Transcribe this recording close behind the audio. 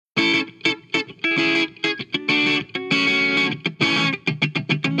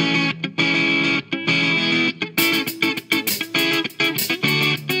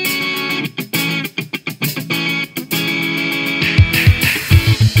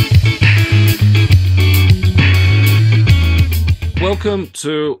Welcome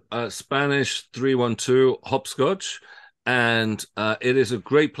to Spanish 312 Hopscotch, and it is a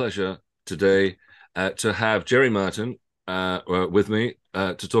great pleasure today to have Jerry Martin with me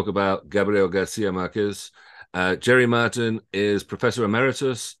to talk about Gabriel Garcia Marquez. Jerry Martin is Professor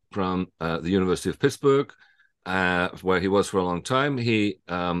Emeritus from the University of Pittsburgh, where he was for a long time. He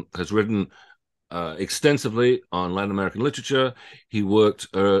has written extensively on Latin American literature. He worked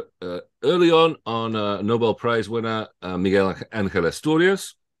early on Nobel Prize winner Miguel Angel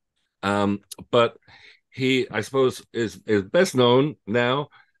Asturias, but he, I suppose, is best known now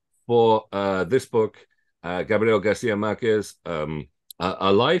for this book, Gabriel Garcia Marquez,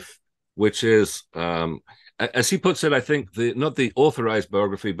 A Life, which is, as he puts it, I think not the authorized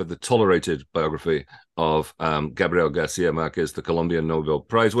biography, but the tolerated biography of Gabriel Garcia Marquez, the Colombian Nobel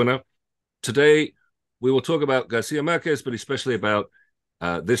Prize winner. Today, we will talk about Garcia Marquez, but especially about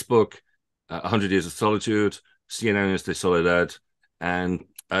this book, 100 Years of Solitude, Cien Años de Soledad. And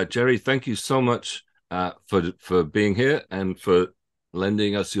Jerry, thank you so much for being here and for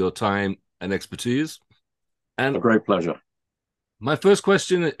lending us your time and expertise. And a great pleasure. My first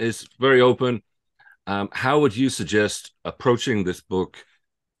question is very open. How would you suggest approaching this book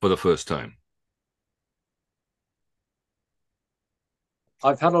for the first time?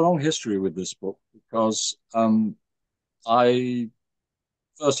 I've had a long history with this book because I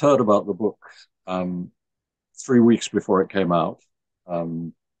first heard about the book 3 weeks before it came out.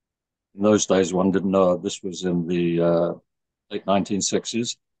 In those days, one didn't know this was in the late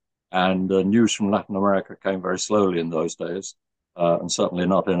 1960s, and news from Latin America came very slowly in those days, and certainly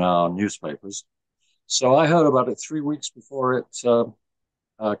not in our newspapers. So I heard about it 3 weeks before it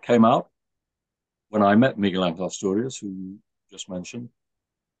came out, when I met Miguel Angel Asturias, who you just mentioned.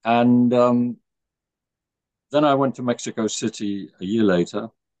 And then I went to Mexico City a year later,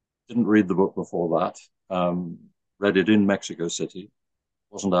 didn't read the book before that, read it in Mexico City,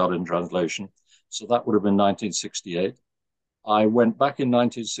 wasn't out in translation. So that would have been 1968. I went back in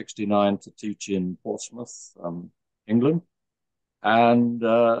 1969 to teach in Portsmouth, England, and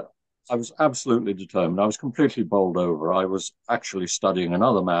I was absolutely determined. I was completely bowled over. I was actually studying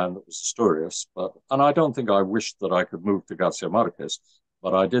another man that was Asturias, and I don't think I wished that I could move to Garcia Marquez,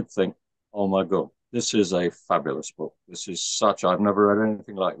 but I did think, oh my God, this is a fabulous book. This is I've never read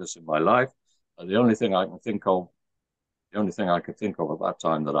anything like this in my life. The only thing I could think of at that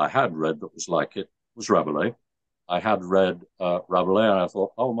time that I had read that was like it was Rabelais. I had read Rabelais, and I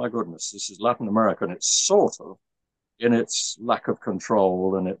thought, oh my goodness, this is Latin America, and it's sort of, in its lack of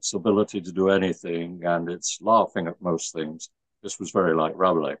control and its ability to do anything, and its laughing at most things, this was very like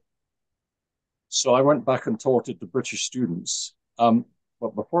Rabelais. So I went back and taught it to British students.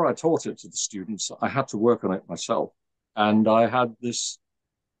 But before I taught it to the students, I had to work on it myself. And I had this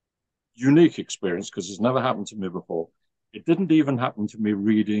unique experience because it's never happened to me before. It didn't even happen to me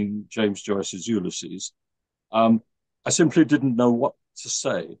reading James Joyce's Ulysses. I simply didn't know what to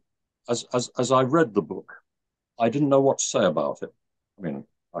say. As I read the book, I didn't know what to say about it. I mean,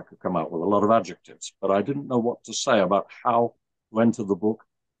 I could come out with a lot of adjectives, but I didn't know what to say about how to enter the book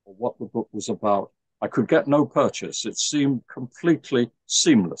or what the book was about. I could get no purchase. It seemed completely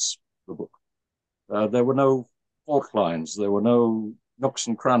seamless, the book. There were no fault lines. There were no nooks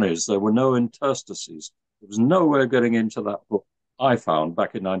and crannies. There were no interstices. There was no way of getting into that book, I found,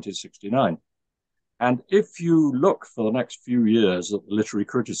 back in 1969. And if you look for the next few years at literary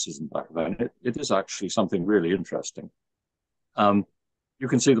criticism back then, it is actually something really interesting. You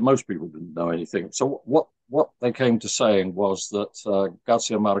can see that most people didn't know anything. So what they came to saying was that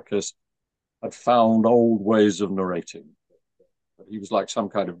Garcia Marquez had found old ways of narrating. He was like some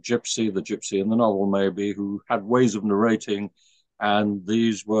kind of gypsy, the gypsy in the novel maybe, who had ways of narrating, and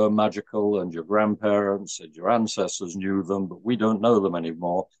these were magical, and your grandparents and your ancestors knew them, but we don't know them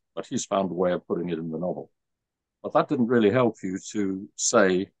anymore. But he's found a way of putting it in the novel. But that didn't really help you to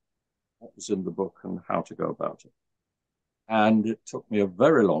say what was in the book and how to go about it. And it took me a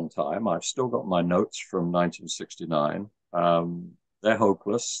very long time. I've still got my notes from 1969. They're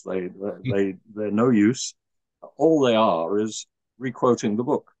hopeless. They're no use. All they are is requoting the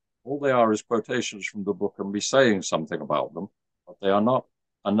book. All they are is quotations from the book and me saying something about them, but they are not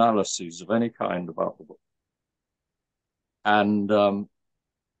analyses of any kind about the book. And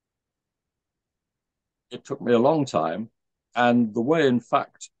it took me a long time. And the way, in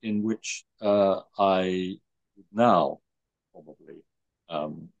fact, in which I now probably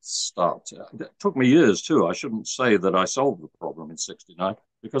start. It took me years too. I shouldn't say that I solved the problem in '69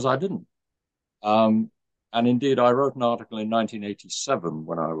 because I didn't. And indeed, I wrote an article in 1987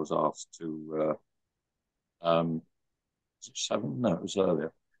 when I was asked to. Was it seven? No, it was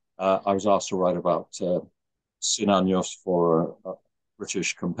earlier. I was asked to write about Cien Años for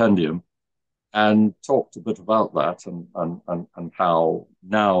British compendium, and talked a bit about that and how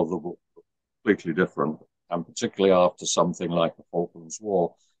now the book is completely different, and particularly after something like the Falklands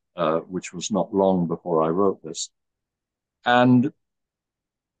War, which was not long before I wrote this. And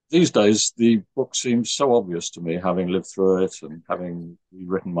these days, the book seems so obvious to me, having lived through it and having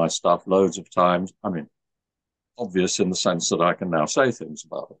rewritten my stuff loads of times. I mean, obvious in the sense that I can now say things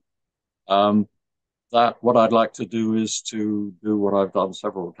about it. That what I'd like to do is to do what I've done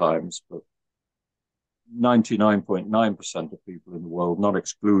several times, but 99.9% of people in the world, not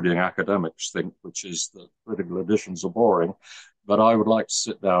excluding academics, think, which is that critical editions are boring. But I would like to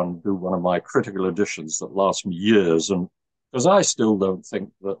sit down and do one of my critical editions that lasts me years, and because I still don't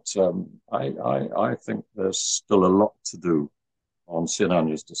think that I think there's still a lot to do on 100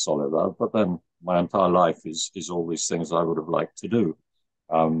 Años de Soledad, but then my entire life is all these things I would have liked to do.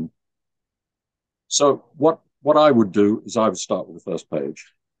 So what I would do is I would start with the first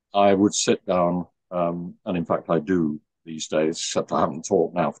page. I would sit down, and in fact I do these days, except I haven't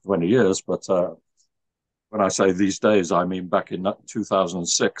taught now for 20 years, but when I say these days, I mean back in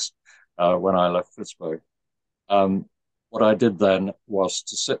 2006 when I left Pittsburgh. What I did then was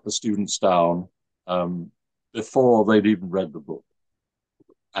to sit the students down before they'd even read the book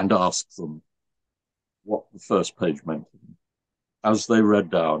and ask them what the first page meant to them. As they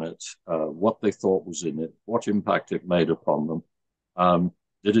read down it, what they thought was in it, what impact it made upon them.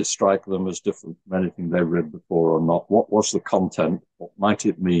 Did it strike them as different from anything they read before or not? What was the content? What might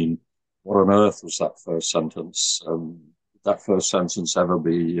it mean? What on earth was that first sentence? Did that first sentence ever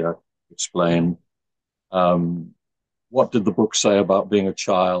be explained? What did the book say about being a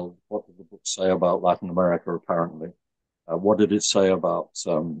child? What did the book say about Latin America, apparently? What did it say about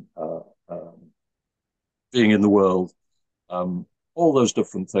being in the world? All those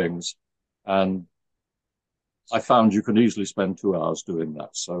different things. And I found you can easily spend 2 hours doing that.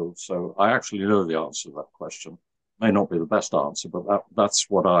 So I actually know the answer to that question. May not be the best answer, but that's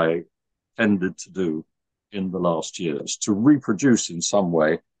what I tended to do in the last years, to reproduce in some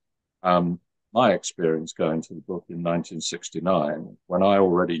way my experience going to the book in 1969, when I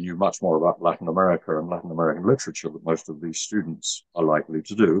already knew much more about Latin America and Latin American literature than most of these students are likely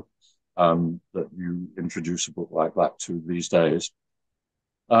to do, that you introduce a book like that to these days,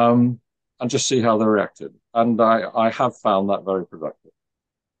 and just see how they reacted. And I have found that very productive.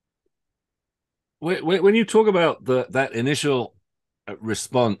 When you talk about that initial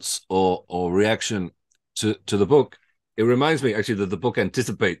response or reaction to the book, it reminds me actually that the book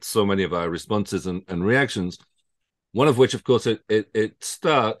anticipates so many of our responses and reactions. One of which, of course, it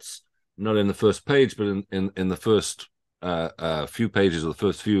starts not in the first page, but in the first few pages or the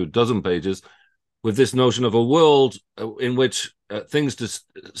first few dozen pages, with this notion of a world in which things just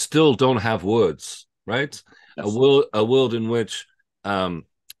still don't have words, right? Yes. A world in which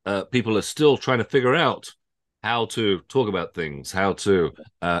people are still trying to figure out how to talk about things, how to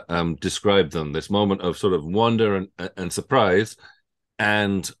describe them. This moment of sort of wonder and surprise,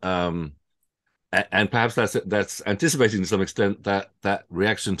 and perhaps that's anticipating to some extent that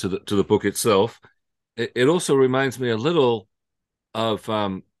reaction to the book itself. It also reminds me a little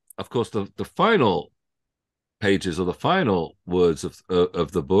of course, the final pages or the final words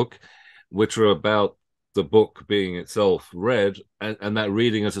of the book, which are about the book being itself read and that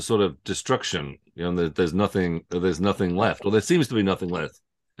reading as a sort of destruction. You know, there's nothing left, or there seems to be nothing left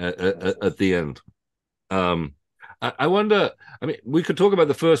at the end. I wonder. I mean, we could talk about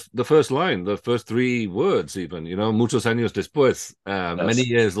the first line, the first 3 words, even. You know, muchos años después, yes. Many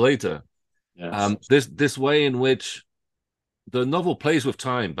years later. Yes. This way in which the novel plays with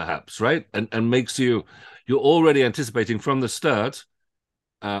time, perhaps, right, and makes you're already anticipating from the start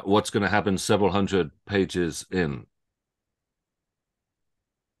what's going to happen several hundred pages in.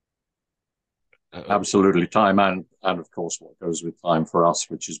 Absolutely, time and of course what goes with time for us,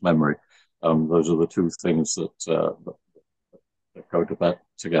 which is memory. Those are the 2 things that go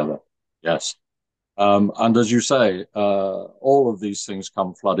together. Yes, and as you say, all of these things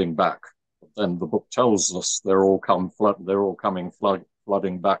come flooding back. But then the book tells us they're all coming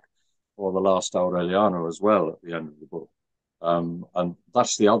flooding back for the last Aureliano as well at the end of the book. And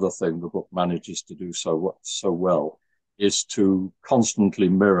that's the other thing the book manages to do so well, is to constantly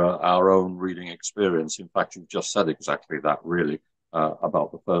mirror our own reading experience. In fact, you've just said exactly that, really,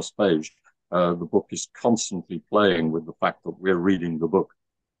 about the first page. The book is constantly playing with the fact that we're reading the book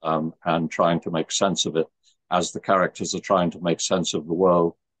and trying to make sense of it as the characters are trying to make sense of the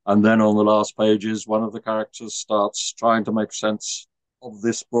world. And then on the last pages, one of the characters starts trying to make sense of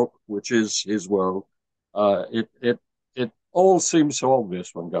this book, which is his world. It all seems so obvious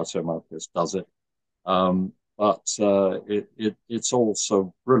when Garcia Marquez does it. but it's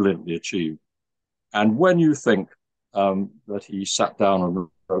also brilliantly achieved. And when you think that he sat down and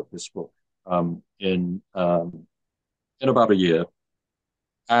wrote this book in about a year,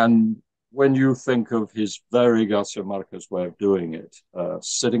 and when you think of his very Garcia Marquez way of doing it,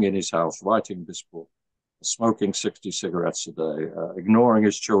 sitting in his house, writing this book, smoking 60 cigarettes a day, ignoring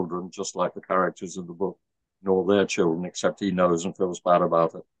his children, just like the characters in the book ignore their children, except he knows and feels bad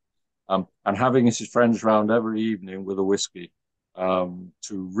about it. And having his friends round every evening with a whiskey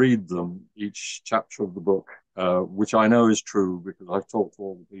to read them each chapter of the book, which I know is true because I've talked to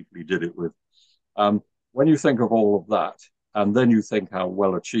all the people he did it with. When you think of all of that, and then you think how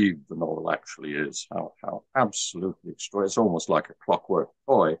well achieved the novel actually is, how absolutely extraordinary. It's almost like a clockwork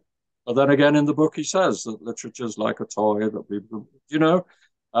toy. But then again, in the book, he says that literature is like a toy that people,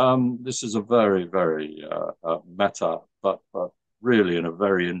 this is a very, very meta, but really in a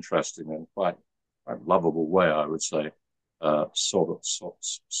very interesting and quite lovable way, I would say, sort of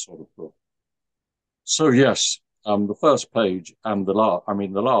book. So yes, the first page and the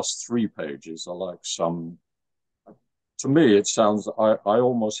last 3 pages are like some. To me, it sounds. I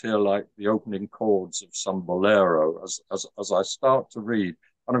almost hear like the opening chords of some bolero as I start to read.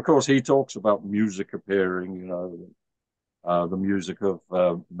 And of course, he talks about music appearing. The music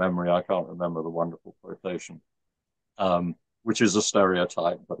of memory. I can't remember the wonderful quotation, which is a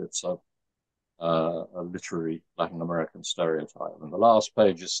stereotype, but it's a literary Latin American stereotype. And the last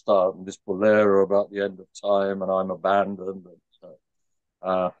pages start in this bolero about the end of time, and I'm abandoned.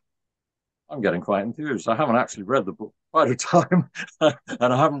 And, I'm getting quite enthused. I haven't actually read the book quite a time, and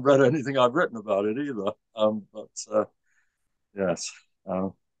I haven't read anything I've written about it either. Yes,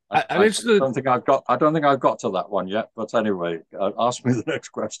 I'm interested. I don't think I've got to that one yet. But anyway, ask me the next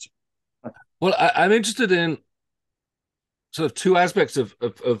question. Well, I'm interested in sort of 2 aspects of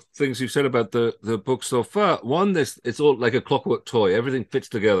things you've said about the book so far. One, it's all like a clockwork toy; everything fits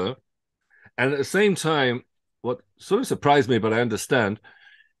together, and at the same time, what sort of surprised me, but I understand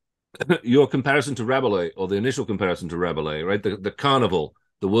your comparison to Rabelais, or the initial comparison to Rabelais, right? The carnival,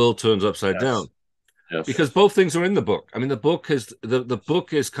 the world turns upside down, Yes. Because both things are in the book. I mean, the book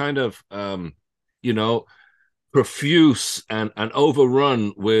is kind of profuse and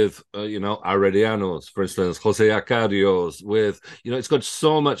overrun with Arrelianos, for instance, Jose Arcadios, with it's got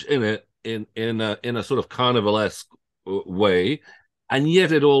so much in it in a sort of carnivalesque way, and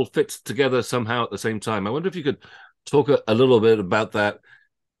yet it all fits together somehow at the same time. I wonder if you could talk a little bit about that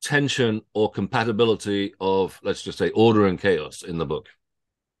tension or compatibility of, let's just say, order and chaos in the book.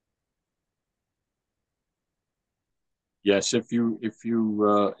 Yes, if you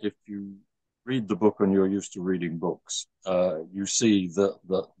read the book and you're used to reading books, you see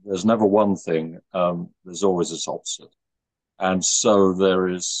that there's never one thing. There's always its opposite, and so there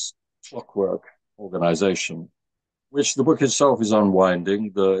is clockwork organization, which the book itself is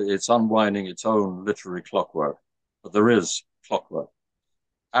unwinding. It's unwinding its own literary clockwork, but there is clockwork.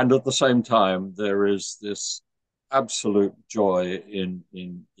 And at the same time, there is this absolute joy in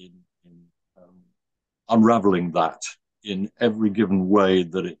unraveling that in every given way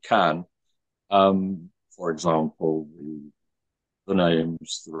that it can. For example, the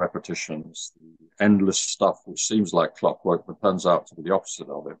names, the repetitions, the endless stuff, which seems like clockwork, but turns out to be the opposite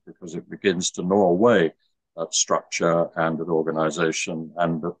of it, because it begins to gnaw away at structure and at organization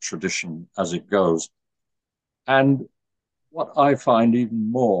and at tradition as it goes. And what I find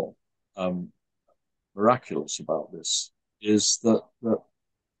even more miraculous about this is that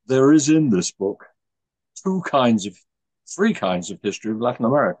there is in this book 3 kinds of history of Latin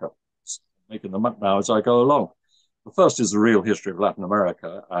America. I'm making them up now as I go along. The first is the real history of Latin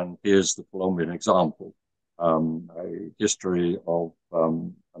America, and here's the Colombian example. A history of,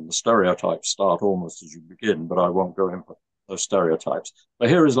 and the stereotypes start almost as you begin, but I won't go into those stereotypes. But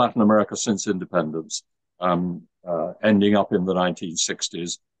here is Latin America since independence, ending up in the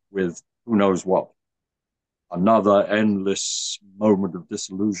 1960s with who knows what. Another endless moment of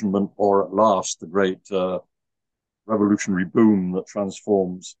disillusionment, or at last the great revolutionary boom that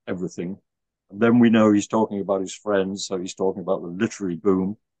transforms everything. And then we know he's talking about his friends, so he's talking about the literary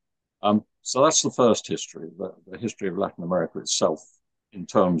boom. So that's the first history, the history of Latin America itself, in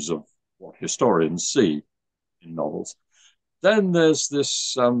terms of what historians see in novels. Then there's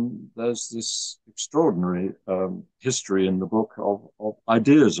this extraordinary history in the book of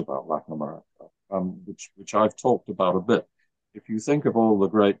ideas about Latin America, which I've talked about a bit. If you think of all the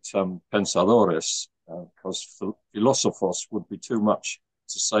great pensadores, because philosophos would be too much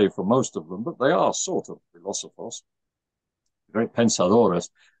to say for most of them, but they are sort of philosophos, great pensadores.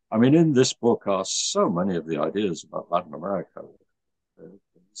 I mean, in this book are so many of the ideas about Latin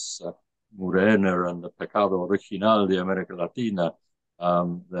There's Urener and the Pecado Original de America Latina.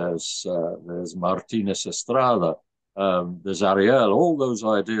 There's Martinez Estrada. There's Ariel. All those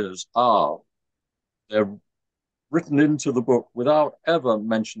ideas they're written into the book without ever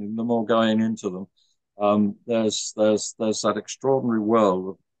mentioning them or going into them. There's that extraordinary world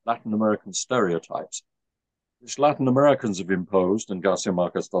of Latin American stereotypes, which Latin Americans have imposed, and Garcia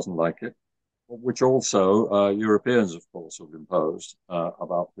Marquez doesn't like it, but which also Europeans, of course, have imposed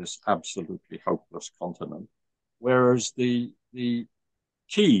about this absolutely hopeless continent. Whereas the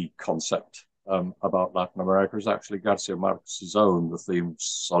key concept about Latin America is actually Garcia Marquez's own, the theme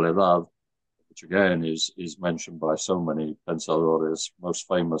Soledad, which again is mentioned by so many pensadores, most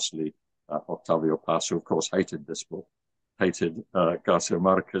famously Octavio Paz, who of course hated this book, hated Garcia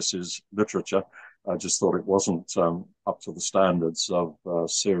Marquez's literature. I just thought it wasn't up to the standards of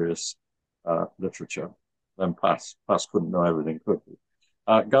serious literature. Then Paz couldn't know everything, could he?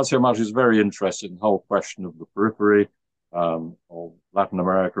 Garcia Marquez is very interested in the whole question of the periphery, of Latin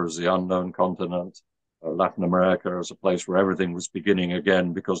America as the unknown continent, Latin America as a place where everything was beginning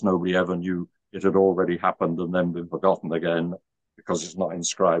again because nobody ever knew it had already happened and then been forgotten again because it's not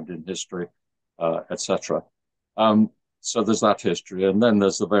inscribed in history, etc. So there's that history, and then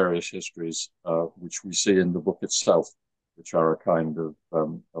there's the various histories which we see in the book itself, which are a kind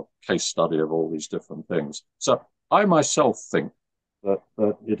of case study of all these different things. So I myself think that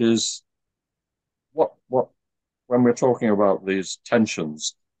it is what when we're talking about these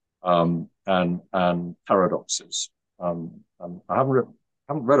tensions and paradoxes. And I haven't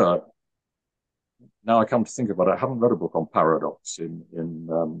read a. Now I come to think about it, I haven't read a book on paradox in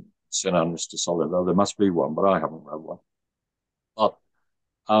Cien Años de Soledad. There must be one, but I haven't read one.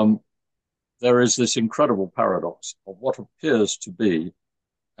 But there is this incredible paradox of what appears to be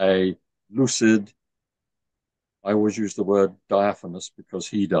a lucid, I always use the word diaphanous because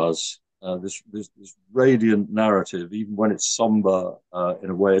he does, this radiant narrative, even when it's somber, in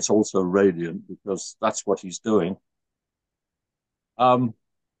a way, it's also radiant because that's what he's doing.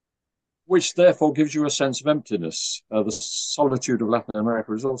 Which therefore gives you a sense of emptiness. The solitude of Latin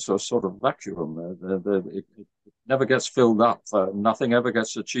America is also a sort of vacuum. It never gets filled up. Nothing ever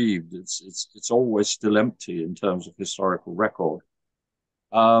gets achieved. It's always still empty in terms of historical record.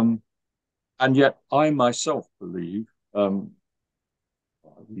 And yet I myself believe, I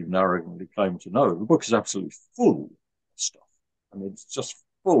even arrogantly claim to know, the book is absolutely full of stuff. I mean, it's just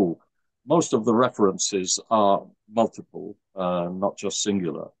full. Most of the references are multiple, not just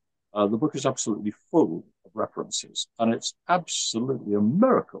singular. The book is absolutely full of references, and it's absolutely a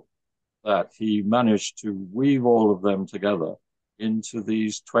miracle that he managed to weave all of them together into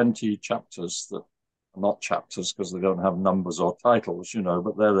these 20 chapters that are not chapters because they don't have numbers or titles,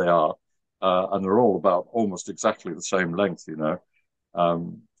 but there they are. And they're all about almost exactly the same length,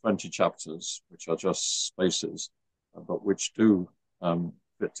 20 chapters, which are just spaces, but which do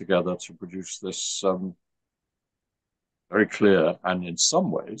fit together to produce this very clear and in some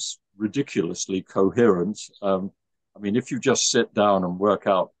ways ridiculously coherent. I mean, if you just sit down and work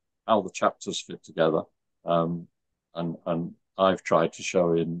out how the chapters fit together, and I've tried to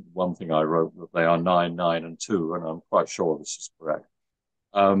show in one thing I wrote that they are 9, 9, and 2, and I'm quite sure this is correct.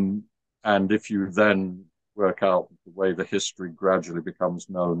 And if you then work out the way the history gradually becomes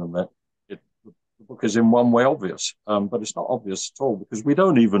known, and that the book is in one way obvious, but it's not obvious at all because we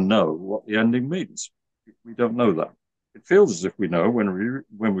don't even know what the ending means. We don't know that. It feels as if we know when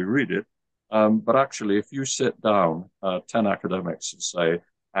we read it, but actually, if you sit down, 10 academics and say,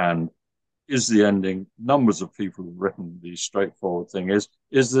 and is the ending, numbers of people who've written the straightforward thing is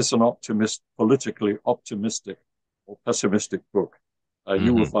this an politically optimistic or pessimistic book?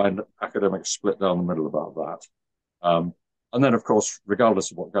 You will find academics split down the middle about that. And then, of course,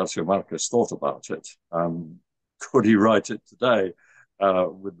 regardless of what Garcia Marquez thought about it, could he write it today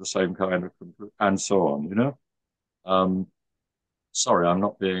with the same kind of, and so on, Sorry, I'm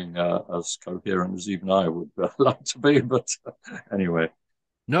not being as coherent as even I would like to be, but anyway.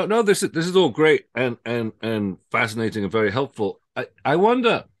 No, this is all great and fascinating and very helpful. I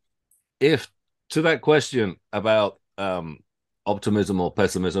wonder if, to that question about optimism or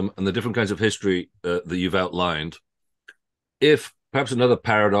pessimism and the different kinds of history that you've outlined, if perhaps another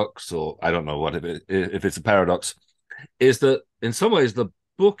paradox, or I don't know what if it's a paradox, is that in some ways the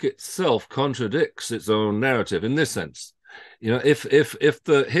book itself contradicts its own narrative in this sense. If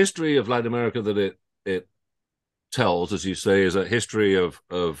the history of Latin America that it tells, as you say, is a history of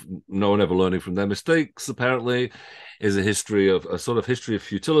no one ever learning from their mistakes, apparently, is a history of a sort of history of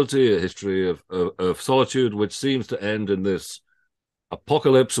futility, a history of solitude, which seems to end in this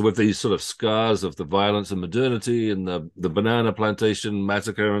apocalypse with these sort of scars of the violence and modernity and the banana plantation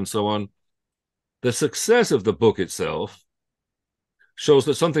massacre and so on. the success of the book itself shows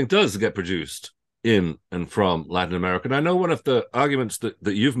that something does get produced in and from Latin America. And I know one of the arguments that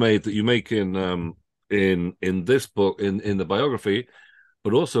you've made, that you make in this book, in the biography,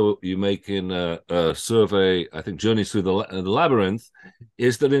 but also you make in a survey, I think, Journeys Through the Labyrinth,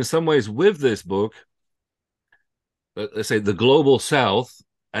 is that in some ways with this book, let's say the global South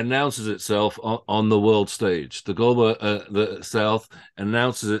announces itself on the world stage. The South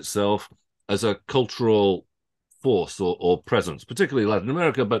announces itself as a cultural force or presence, particularly Latin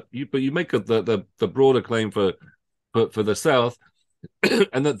America. But you make the broader claim for the South,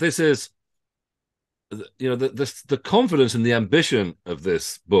 and that this is, the confidence and the ambition of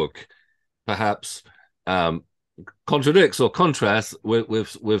this book, perhaps. Contradicts or contrasts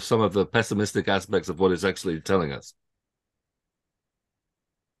with some of the pessimistic aspects of what it's actually telling us.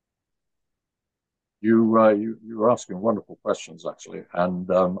 You were asking wonderful questions, actually, and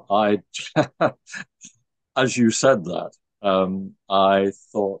I, as you said that, I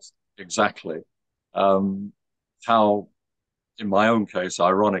thought exactly how, in my own case,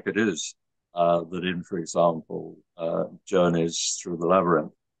 ironic it is that in, for example, Journeys Through the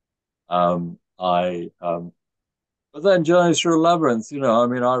Labyrinth, but then Journeys Through a Labyrinth, I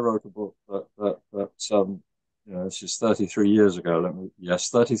mean, I wrote a book that this is 33 years ago.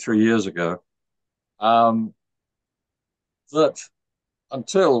 33 years ago. That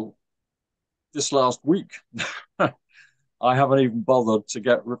until this last week, I haven't even bothered to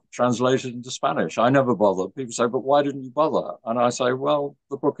get translated into Spanish. I never bothered. People say, but why didn't you bother? And I say, well,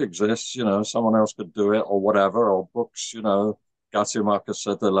 the book exists, someone else could do it or whatever, or books, Garcia Marquez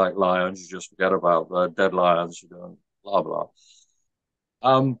said they're like lions. You just forget about the dead lions, blah, blah.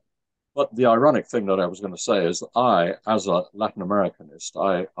 But the ironic thing that I was going to say is that I, as a Latin Americanist,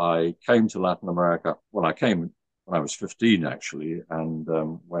 I came to Latin America. Well, I came when I was 15, actually. And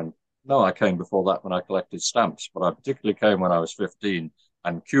I came before that when I collected stamps. But I particularly came when I was 15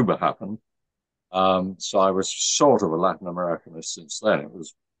 and Cuba happened. So I was sort of a Latin Americanist since then. It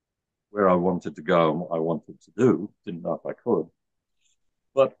was where I wanted to go and what I wanted to do. Didn't know if I could.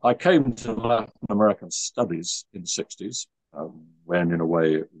 But I came to Latin American studies in the 60s, when, in a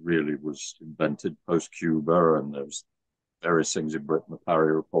way, it really was invented post-Cuba, and there was various things in Britain, the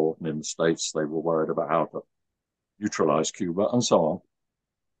Parry Report, and in the States, they were worried about how to neutralize Cuba, and so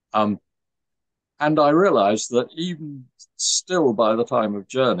on. And I realized that even still, by the time of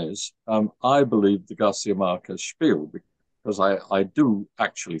Journeys, I believed the Garcia Marquez spiel, because I do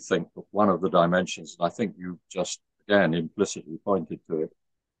actually think that one of the dimensions, and I think you just, again, implicitly pointed to it,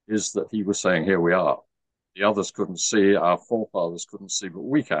 is that he was saying, here we are. The others couldn't see, our forefathers couldn't see, but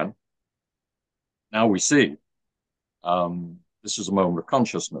we can. Now we see. This is a moment of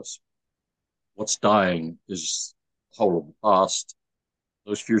consciousness. What's dying is the whole of the past.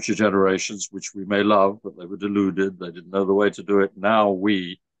 Those future generations, which we may love, but they were deluded, they didn't know the way to do it. Now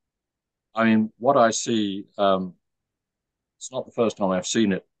what I see, it's not the first time I've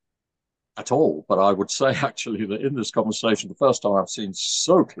seen it at all, but I would say actually that in this conversation, the first time I've seen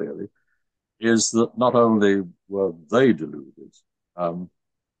so clearly is that not only were they deluded,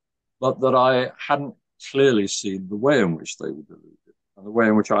 but that I hadn't clearly seen the way in which they were deluded and the way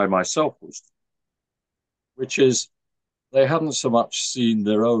in which I myself was, which is they hadn't so much seen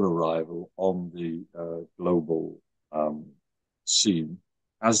their own arrival on the global scene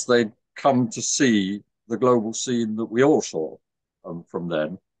as they'd come to see the global scene that we all saw from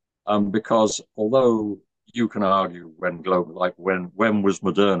then. Because although you can argue when was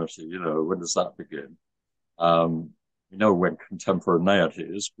modernity, when does that begin? When contemporaneity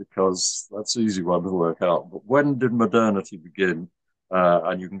is, because that's an easy one to work out. But when did modernity begin?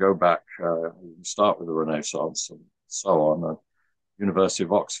 And you can go back, you can start with the Renaissance and so on. And University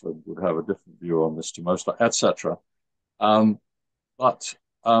of Oxford would have a different view on this to most, etc. But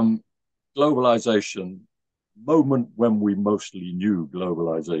globalization, moment when we mostly knew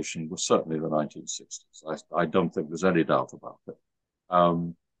globalization was certainly the 1960s. I don't think there's any doubt about it.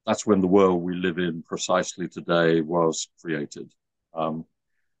 That's when the world we live in precisely today was created.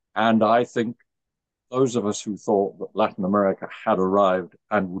 And I think those of us who thought that Latin America had arrived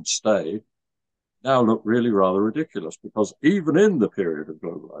and would stay now look really rather ridiculous, because even in the period of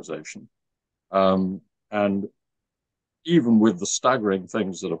globalization, and even with the staggering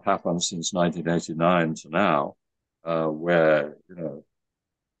things that have happened since 1989 to now, where,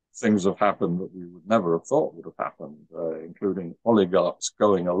 things have happened that we would never have thought would have happened, including oligarchs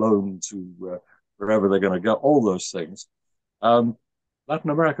going alone to wherever they're going to go, all those things. Latin Latin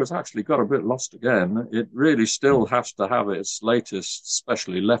America's actually got a bit lost again. It really still has to have its latest,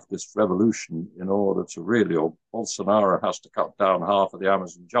 especially leftist revolution in order to really, or Bolsonaro has to cut down half of the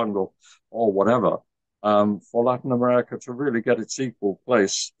Amazon jungle or whatever, for Latin America to really get its equal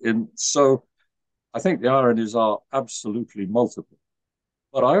place in. So I think the ironies are absolutely multiple.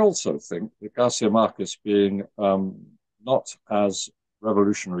 But I also think that Garcia Marquez being not as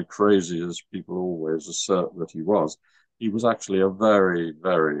revolutionary crazy as people always assert that he was actually a very,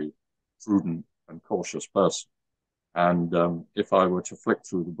 very prudent and cautious person. And if I were to flick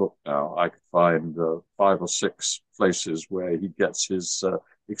through the book now, I could find 5 or 6 places where he gets his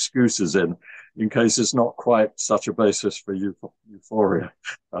excuses in case it's not quite such a basis for euphoria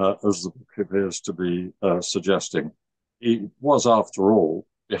as the book appears to be suggesting. He was, after all,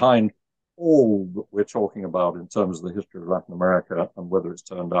 behind all that we're talking about in terms of the history of Latin America and whether it's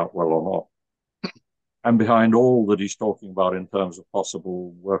turned out well or not, and behind all that he's talking about in terms of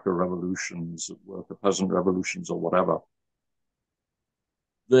possible worker revolutions, worker peasant revolutions, or whatever,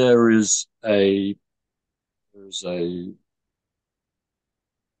 there's a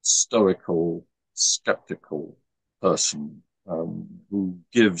stoical, skeptical person who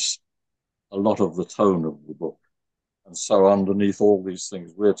gives a lot of the tone of the book. And so underneath all these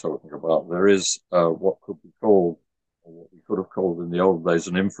things we're talking about, there is what could be called, or what we could have called in the old days,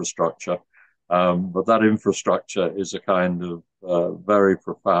 an infrastructure. But that infrastructure is a kind of very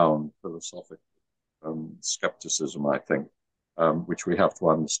profound philosophical skepticism, I think, which we have to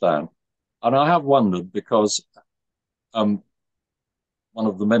understand. And I have wondered because one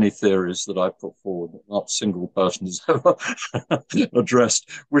of the many theories that I put forward that not a single person has ever addressed,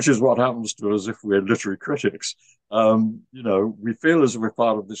 which is what happens to us if we're literary critics. We feel as if we're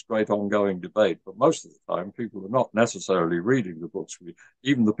part of this great ongoing debate, but most of the time people are not necessarily reading the books.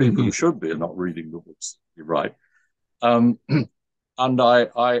 Even the people who should be are not reading the books that we write. And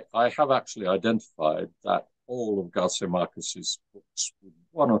I have actually identified that all of Garcia Marquez's books, with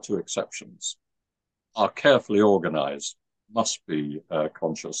 1 or 2 exceptions, are carefully organized, must be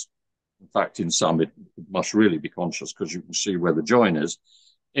conscious. In fact, in some, it must really be conscious because you can see where the join is.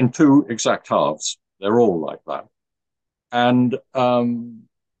 In 2 exact halves, they're all like that. And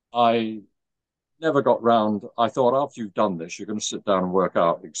I never got round. I thought after you've done this, you're going to sit down and work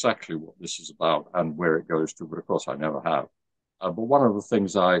out exactly what this is about and where it goes to. But of course, I never have. But one of the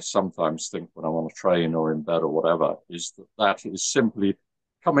things I sometimes think when I'm on a train or in bed or whatever is that is simply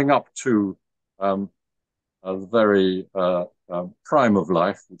coming up to the very prime of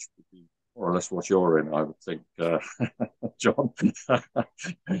life, which would be more or less what you're in, I would think, John.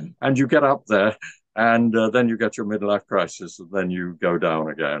 And you get up there, and then you get your midlife crisis, and then you go down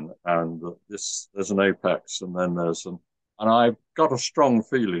again. And there's an apex, and then and I've got a strong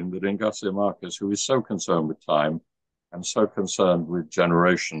feeling that in Garcia Marquez, who is so concerned with time and so concerned with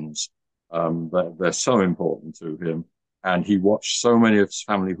generations, that they're so important to him, and he watched so many of his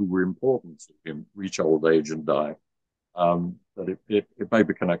family who were important to him reach old age and die, that it may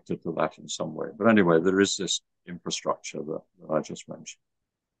be connected to that in some way. But anyway, there is this infrastructure that I just mentioned.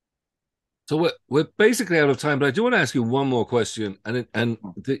 So we're basically out of time, but I do want to ask you one more question, and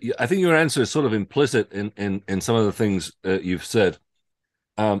I think your answer is sort of implicit in some of the things you've said,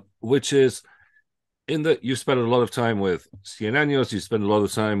 which is in that you spent a lot of time with Cien Años, you spent a lot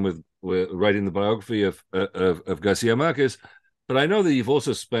of time with writing the biography of Garcia Marquez, but I know that you've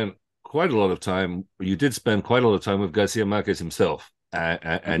also spent quite a lot of time. You did spend quite a lot of time with Garcia Marquez himself,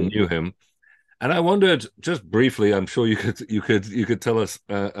 and knew him. And I wondered, just briefly, I'm sure you could tell us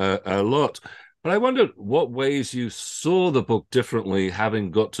a lot, but I wondered what ways you saw the book differently, having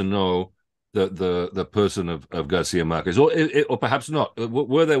got to know the person of Garcia Marquez, or perhaps not.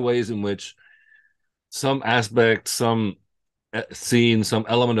 Were there ways in which some aspect, some scene, some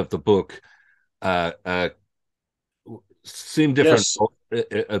element of the book seemed different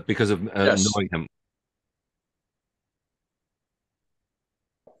because of knowing him?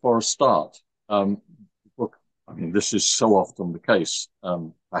 For a start, the book, I mean, this is so often the case.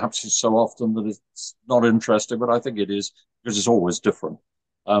 Perhaps it's so often that it's not interesting, but I think it is because it's always different.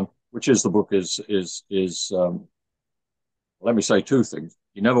 Which is the book is let me say 2 things.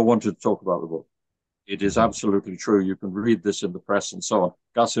 He never wanted to talk about the book. It is absolutely true. You can read this in the press and so on.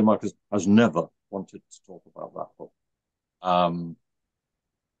 Garcia Marquez has never wanted to talk about that book.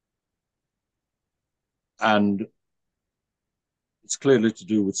 And it's clearly to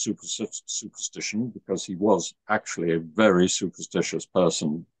do with superstition, because he was actually a very superstitious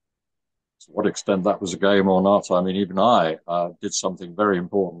person. To what extent that was a game or not, I mean, even I did something very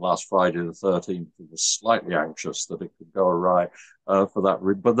important last Friday the 13th. I was slightly anxious that it could go awry for that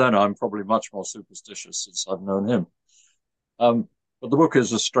reason. But then I'm probably much more superstitious since I've known him. But the book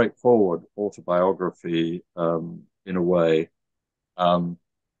is a straightforward autobiography in a way. Um,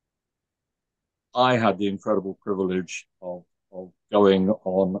 I had the incredible privilege of going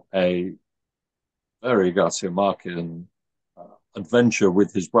on a very Garcia Marquez adventure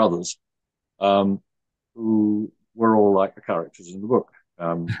with his brothers, who were all like the characters in the book.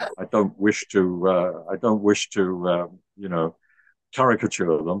 I don't wish to, you know,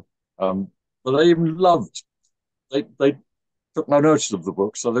 caricature them, but they even loved. They took no notice of the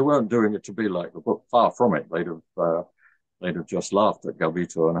book, so they weren't doing it to be like the book. Far from it. They'd have just laughed at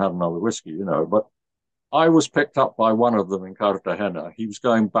Gabito and had another whiskey, you know. But I was picked up by one of them in Cartagena. He was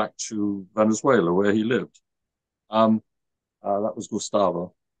going back to Venezuela, where he lived. That was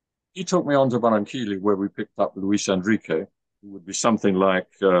Gustavo. He took me on to Barranquilla, where we picked up Luis Enrique, who would be something like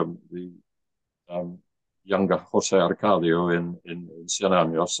the younger Jose Arcadio in Cien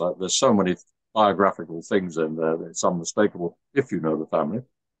Años. There's so many biographical things in there that it's unmistakable if you know the family.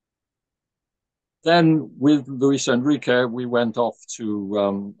 Then with Luis Enrique, we went off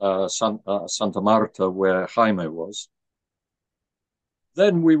to Santa Marta, where Jaime was.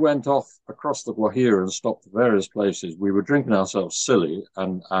 Then we went off across the Guajira and stopped at various places. We were drinking ourselves silly,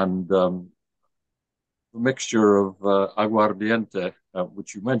 and the mixture of aguardiente,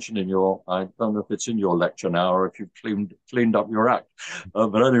 which you mentioned in your, I don't know if it's in your lecture now or if you've cleaned up your act.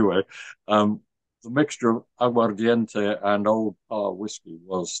 But anyway, the mixture of aguardiente and old par whiskey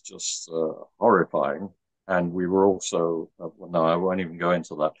was just horrifying. And we were also, well, no, I won't even go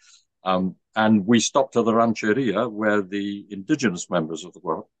into that. And we stopped at the rancheria where the indigenous members of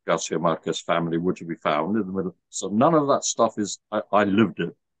the Garcia Marquez family were to be found in the middle. So none of that stuff is, I lived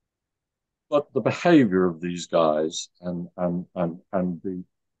it. But the behavior of these guys and the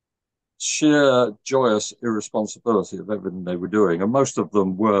sheer joyous irresponsibility of everything they were doing, and most of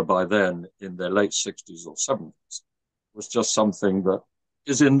them were by then in their late 60s or 70s, was just something that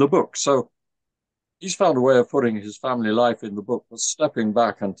is in the book. So he's found a way of putting his family life in the book, but stepping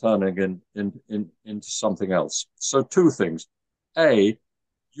back and turning into something else. So two things. A,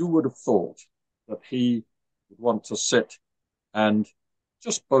 you would have thought that he would want to sit and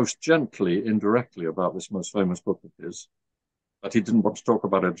just boast gently, indirectly about this most famous book of his, but he didn't want to talk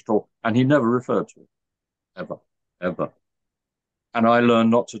about it at all. And he never referred to it, ever, ever. And I learned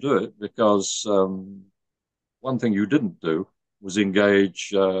not to do it because one thing you didn't do was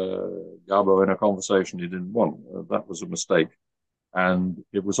engage Gabo in a conversation he didn't want. That was a mistake. And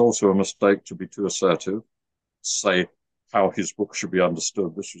it was also a mistake to be too assertive, say how his book should be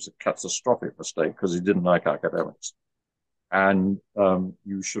understood. This was a catastrophic mistake because he didn't like academics. And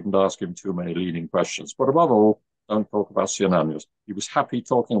you shouldn't ask him too many leading questions. But above all, don't talk about Cien Años. He was happy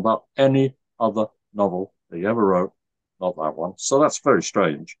talking about any other novel that he ever wrote, not that one. So that's very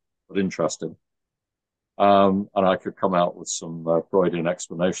strange, but interesting. And I could come out with some Freudian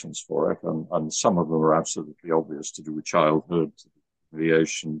explanations for it, and some of them are absolutely obvious, to do with childhood, to do with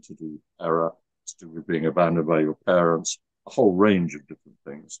humiliation, to do with error, to do with being abandoned by your parents, a whole range of different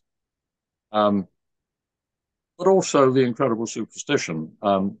things. But also the incredible superstition.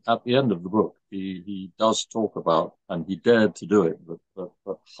 At the end of the book, he does talk about, and he dared to do it, but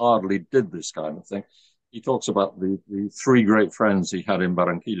hardly did this kind of thing. He talks about the three great friends he had in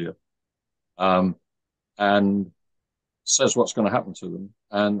Barranquilla, and says what's going to happen to them,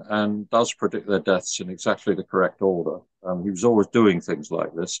 and does predict their deaths in exactly the correct order. He was always doing things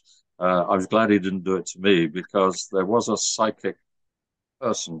like this. I was glad he didn't do it to me, because there was a psychic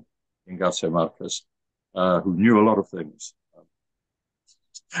person in Garcia Marquez who knew a lot of things.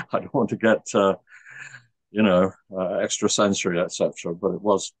 I don't want to get, extrasensory, etc. But it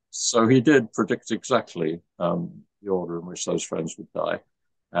was, so he did predict exactly the order in which those friends would die.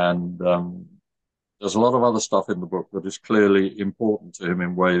 And there's a lot of other stuff in the book that is clearly important to him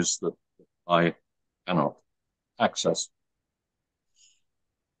in ways that I cannot access.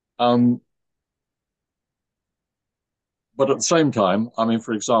 But at the same time, I mean,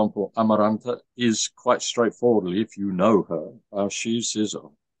 for example, Amaranta is quite straightforwardly, if you know her, she's his,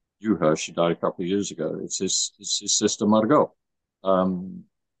 you her, she died a couple of years ago. It's his sister Margot,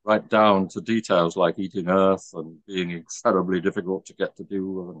 right down to details like eating earth and being incredibly difficult to get to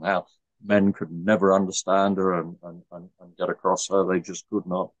do, and how men could never understand her and get across her. They just could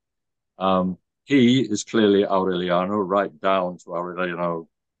not. He is clearly Aureliano, right down to Aureliano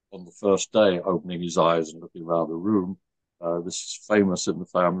on the first day, opening his eyes and looking around the room. This is famous in the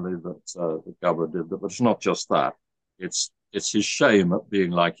family that Gabba did, but it's not just that. It's his shame at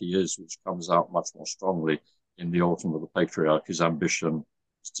being like he is, which comes out much more strongly in The Autumn of the Patriarch, his ambition,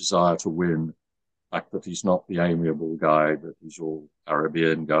 his desire to win, the fact that he's not the amiable guy, that he's all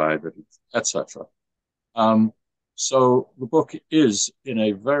Caribbean guy, that etc. So the book is, in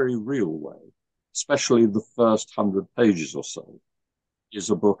a very real way, especially the first 100 pages or so, is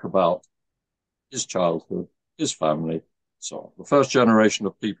a book about his childhood, his family, so on. The first generation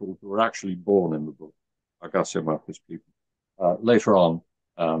of people who were actually born in the book are Garcia Marquez people. Later on,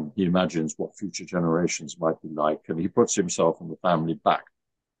 he imagines what future generations might be like, and he puts himself and the family back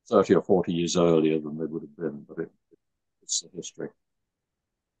 30 or 40 years earlier than they would have been, but it's the history.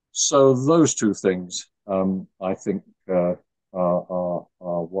 So those two things, I think, are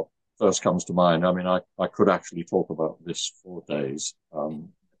what first comes to mind. I mean, I could actually talk about this for days.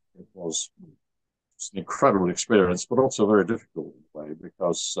 It was an incredible experience, but also very difficult in a way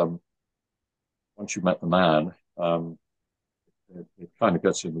because once you met the man, it kind of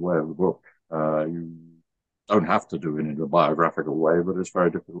gets in the way of the book. You don't have to do it in a biographical way, but it's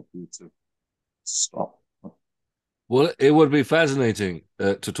very difficult for you to stop. Well, it would be fascinating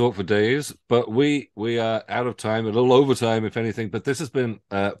to talk for days, but we are out of time, a little over time, if anything. But this has been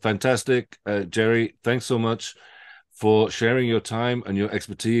fantastic, Jerry. Thanks so much for sharing your time and your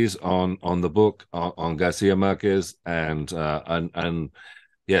expertise on the book on Garcia Marquez, and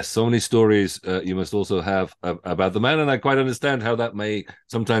yes, so many stories you must also have about the man, and I quite understand how that may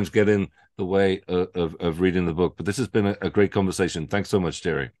sometimes get in the way of reading the book. But this has been a great conversation. Thanks so much,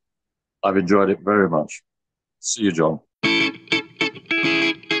 Jerry. I've enjoyed it very much. See you, John.